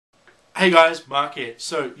Hey guys, Mark here.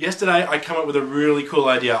 So yesterday I came up with a really cool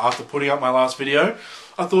idea after putting up my last video.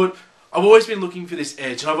 I thought, I've always been looking for this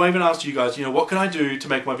edge, and I've even asked you guys, what can I do to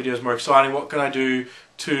make my videos more exciting? What can I do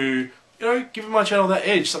to, give my channel that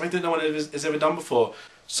edge, something that no one has ever done before?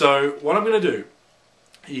 So what I'm going to do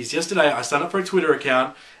is, yesterday I signed up for a Twitter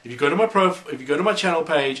account. If you go to my channel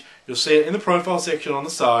page, you'll see it in the profile section on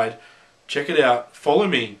the side. Check it out. Follow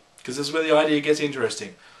me, because this is where the idea gets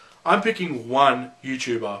interesting. I'm picking one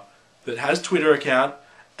YouTuber that has Twitter account,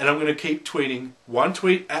 and I'm going to keep tweeting one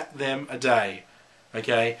tweet at them a day.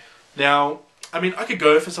 Okay? Now, I could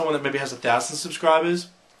go for someone that maybe has 1,000 subscribers,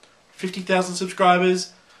 50,000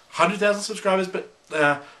 subscribers, 100,000 subscribers, but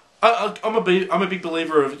I'm a big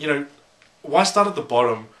believer of, why start at the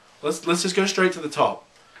bottom? Let's just go straight to the top.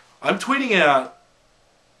 I'm tweeting out,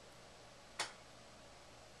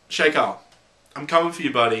 Shaycarl, I'm coming for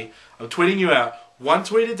you, buddy. I'm tweeting you out one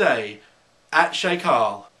tweet a day at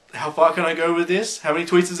Shaycarl. How far can I go with this? How many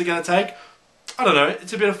tweets is it going to take? I don't know.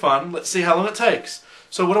 It's a bit of fun. Let's see how long it takes.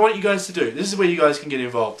 So what I want you guys to do, this is where you guys can get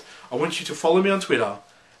involved. I want you to follow me on Twitter,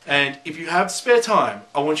 and if you have spare time,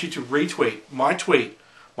 I want you to retweet my tweet,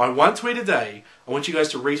 my one tweet a day. I want you guys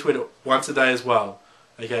to retweet it once a day as well.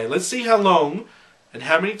 Okay, let's see how long and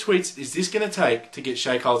how many tweets is this going to take to get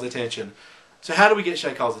Shaycarl's attention. So how do we get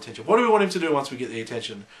Shaycarl's attention? What do we want him to do once we get the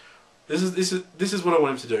attention? This is what I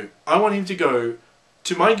want him to do. I want him to go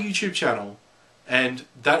to my YouTube channel, and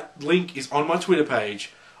that link is on my Twitter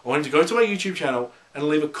page. I want him to go to my YouTube channel and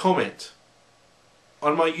leave a comment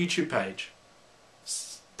on my YouTube page,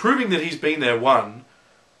 proving that he's been there, one,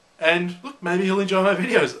 and look, maybe he'll enjoy my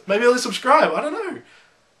videos. Maybe he'll subscribe. I don't know.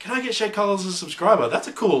 Can I get Shaycarl as a subscriber? That's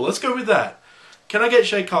a cool. Let's go with that. Can I get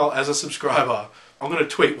Shaycarl as a subscriber? I'm going to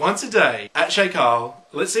tweet once a day at Shaycarl.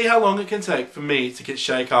 Let's see how long it can take for me to get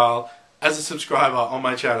Shaycarl as a subscriber on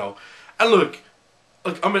my channel. And look,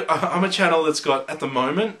 I'm a channel that's got, at the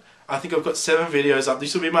moment, I think I've got 7 videos up.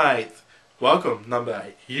 This will be my 8th. Welcome, number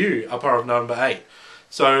 8. You are part of number 8.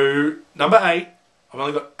 So, number 8, I've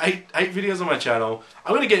only got 8 videos on my channel.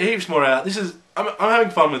 I'm going to get heaps more out. I'm having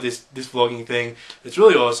fun with this vlogging thing. It's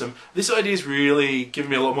really awesome. This idea is really giving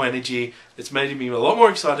me a lot more energy. It's made me a lot more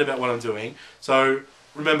excited about what I'm doing. So,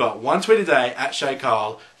 remember, one tweet a day at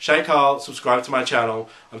Shaycarl. Shaycarl, subscribe to my channel.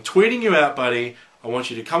 I'm tweeting you out, buddy. I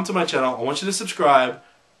want you to come to my channel. I want you to subscribe.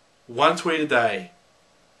 One tweet a day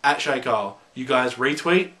at Shaycarl. You guys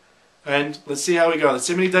retweet, and let's see how we go. Let's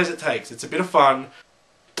see how many days it takes. It's a bit of fun.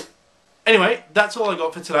 Anyway, that's all I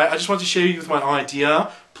got for today. I just want to share you with my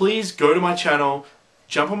idea. Please go to my channel,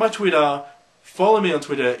 jump on my Twitter, follow me on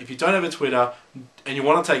Twitter. If you don't have a Twitter and you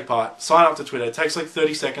want to take part, sign up to Twitter. It takes like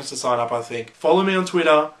 30 seconds to sign up, I think. Follow me on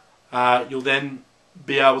Twitter. You'll then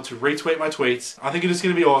be able to retweet my tweets. I think it is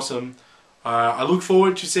going to be awesome. I look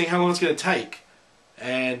forward to seeing how long it's going to take.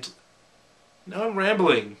 And now I'm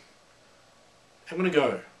rambling. I'm going to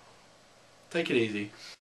go. Take it easy.